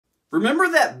Remember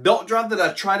that belt drive that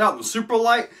I tried out in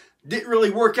Superlight? Didn't really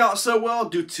work out so well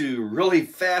due to really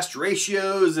fast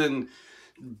ratios and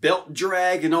belt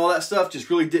drag and all that stuff. Just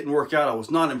really didn't work out. I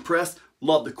was not impressed.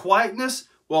 Love the quietness.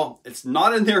 Well, it's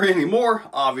not in there anymore,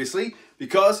 obviously,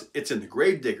 because it's in the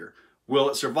Gravedigger. Will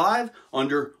it survive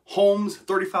under Holmes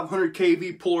 3500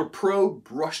 kV Puller Pro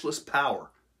brushless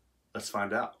power? Let's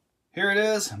find out. Here it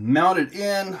is, mounted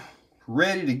in,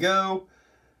 ready to go.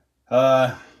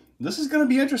 This is going to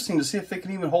be interesting to see if it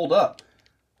can even hold up.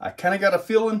 I kind of got a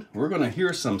feeling we're going to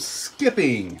hear some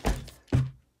skipping.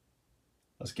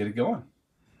 Let's get it going.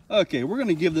 Okay, we're going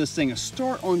to give this thing a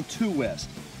start on 2S,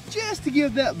 just to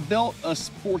give that belt a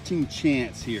sporting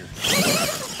chance here.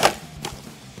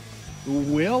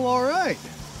 Well, all right.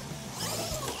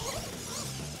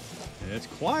 It's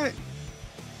quiet.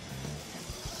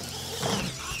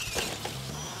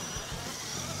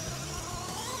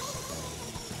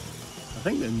 I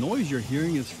think the noise you're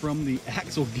hearing is from the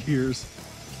axle gears.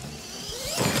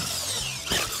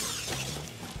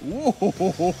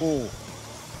 Whoa!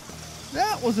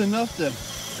 That was enough to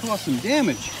cause some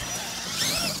damage.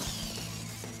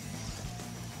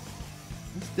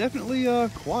 It's definitely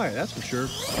quiet, that's for sure.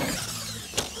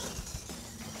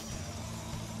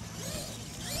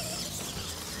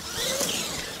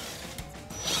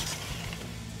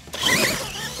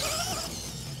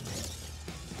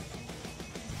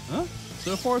 Huh?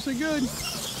 So far so good.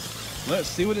 Let's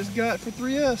see what it's got for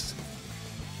 3S.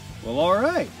 Well, all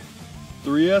right.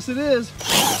 3S it is.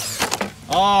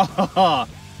 Ah,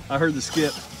 I heard the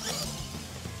skip.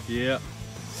 Yeah.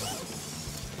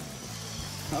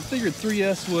 I figured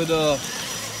 3S would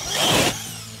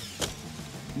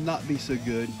not be so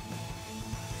good.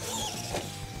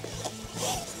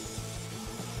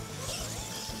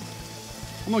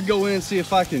 I'm gonna go in and see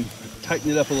if I can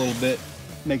tighten it up a little bit,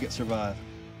 make it survive.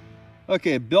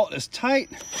 Okay, belt is tight,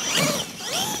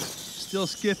 still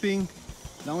skipping.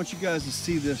 Now I want you guys to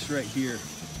see this right here.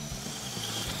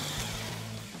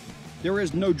 There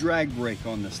is no drag brake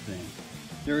on this thing.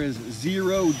 There is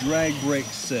 0 drag brake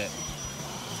set.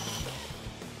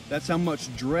 That's how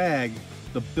much drag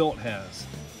the belt has.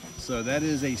 So that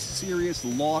is a serious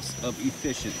loss of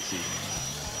efficiency.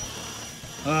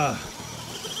 I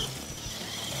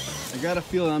got a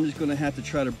feeling I'm just gonna have to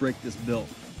try to break this belt,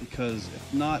 because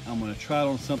if not, I'm gonna try it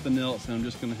on something else and I'm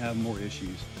just gonna have more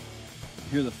issues.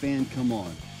 Hear the fan come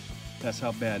on. That's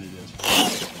how bad it is.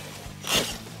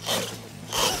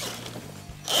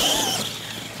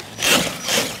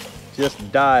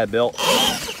 Just die, belt.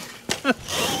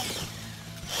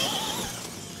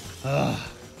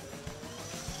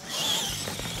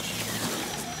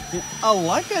 I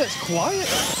like that it's quiet,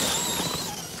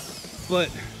 but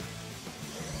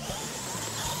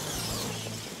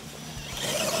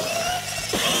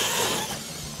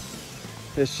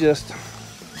it's just,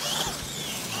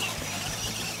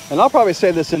 and I'll probably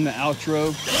say this in the outro,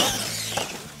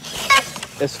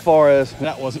 as far as,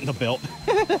 that wasn't the belt,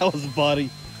 that was the body.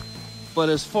 But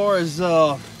as far as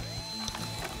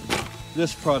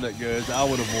this product goes, I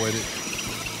would avoid it.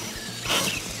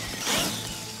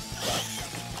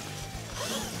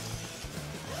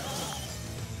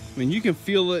 I mean, you can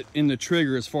feel it in the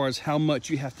trigger as far as how much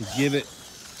you have to give it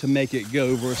to make it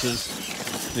go versus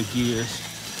the gears.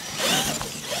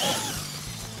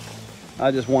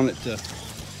 I just want it to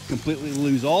completely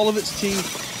lose all of its teeth,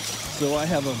 so I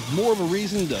have more of a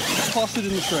reason to toss it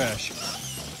in the trash.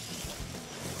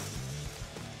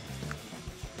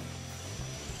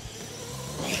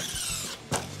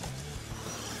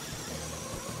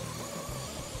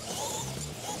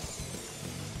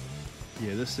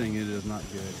 Yeah, this thing, it is not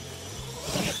good.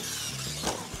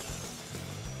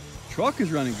 Truck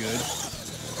is running good.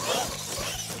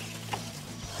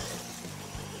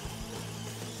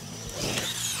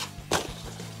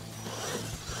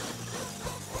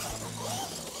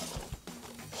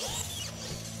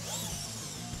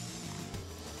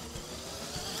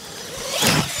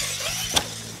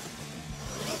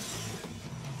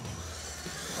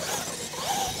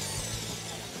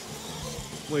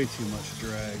 Way too much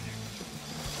drag.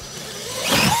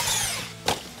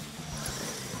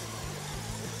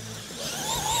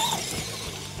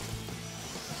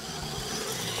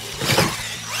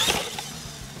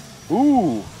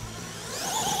 Ooh,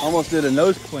 almost did a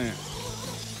nose plant.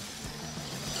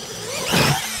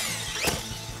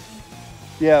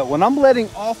 Yeah, when I'm letting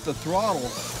off the throttle,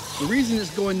 the reason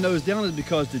it's going nose down is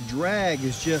because the drag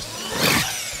is just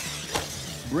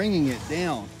bringing it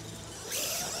down.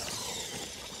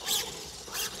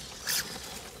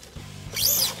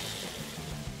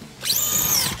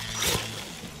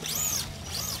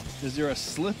 Is there a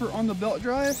slipper on the belt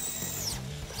drive?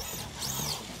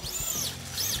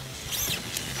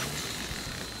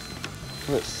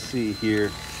 Let's see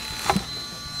here.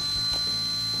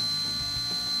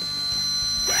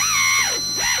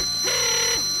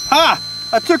 Ha!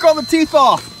 I took all the teeth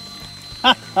off.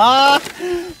 Ha!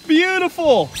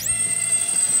 Beautiful.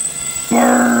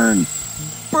 Burn!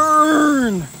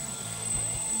 Burn!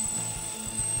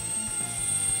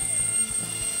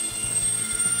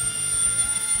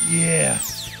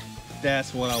 Yes,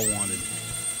 that's what I wanted.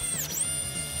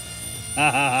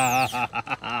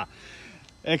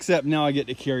 Except now I get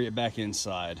to carry it back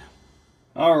inside.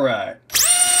 All right.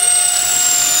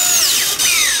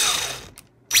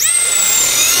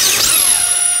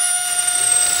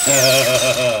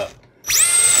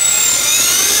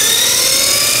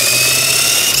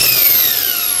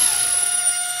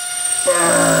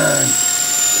 Burn!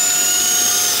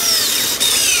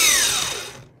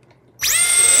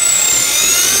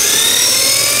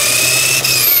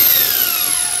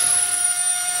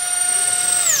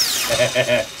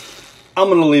 I'm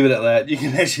gonna leave it at that. You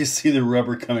can actually see the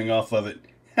rubber coming off of it.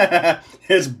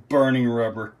 It's burning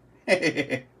rubber.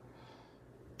 This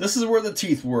is where the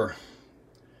teeth were.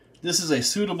 This is a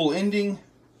suitable ending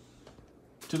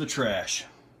to the trash.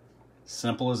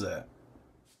 Simple as that.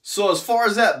 So as far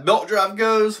as that belt drive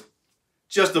goes,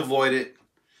 just avoid it.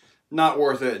 Not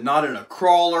worth it. Not in a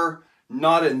crawler,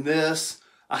 not in this.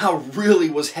 I really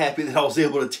was happy that I was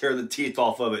able to tear the teeth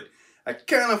off of it. I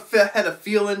kind of had a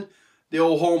feeling the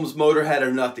old Holmes motor had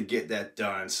enough to get that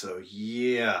done. So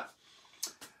yeah.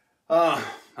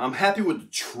 I'm happy with the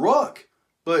truck.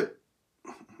 But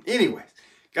anyways,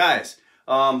 guys,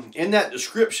 in that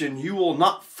description, you will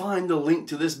not find the link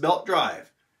to this belt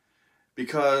drive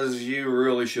because you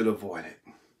really should avoid it.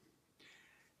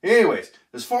 Anyways,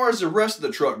 as far as the rest of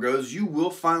the truck goes, you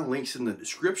will find links in the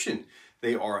description.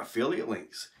 They are affiliate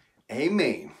links.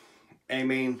 AMain,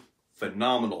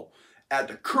 phenomenal. At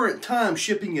the current time,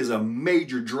 shipping is a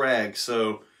major drag,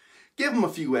 so give them a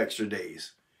few extra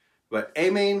days. But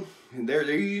AMain, they're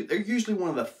usually one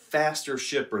of the faster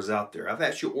shippers out there. I've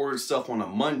actually ordered stuff on a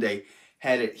Monday,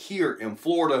 had it here in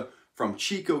Florida from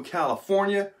Chico,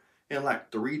 California in like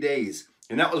 3 days.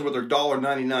 And that was with their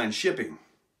 $1.99 shipping.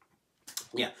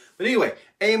 Yeah, but anyway,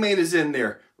 AMain is in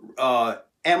there.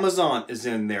 Amazon is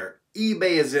in there.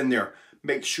 eBay is in there.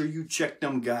 Make sure you check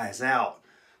them guys out.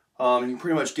 You can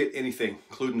pretty much get anything,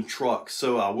 including the truck.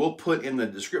 So I will put in the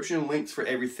description links for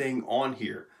everything on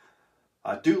here.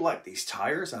 I do like these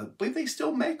tires. I believe they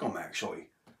still make them actually.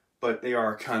 But they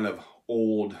are kind of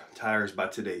old tires by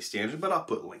today's standards. But I'll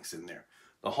put links in there.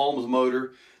 The Holmes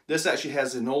motor. This actually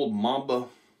has an old Mamba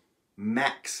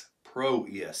X Pro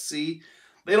ESC.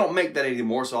 They don't make that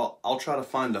anymore, so I'll try to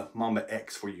find a Mamba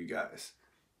X for you guys.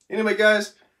 Anyway,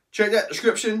 guys, check that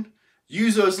description.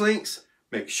 Use those links.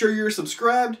 Make sure you're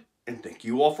subscribed. And thank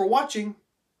you all for watching.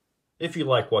 If you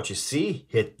like what you see,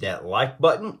 hit that like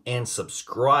button and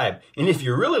subscribe. And if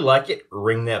you really like it,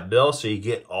 ring that bell so you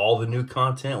get all the new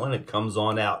content when it comes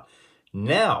on out.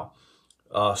 Now,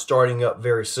 starting up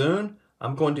very soon,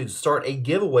 I'm going to start a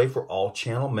giveaway for all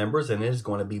channel members, and it is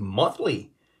going to be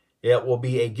monthly. It will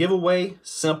be a giveaway,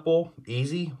 simple,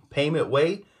 easy payment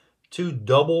way to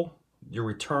double your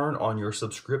return on your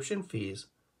subscription fees.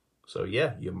 So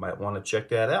yeah, you might want to check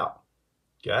that out.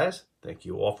 Guys, thank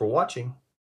you all for watching.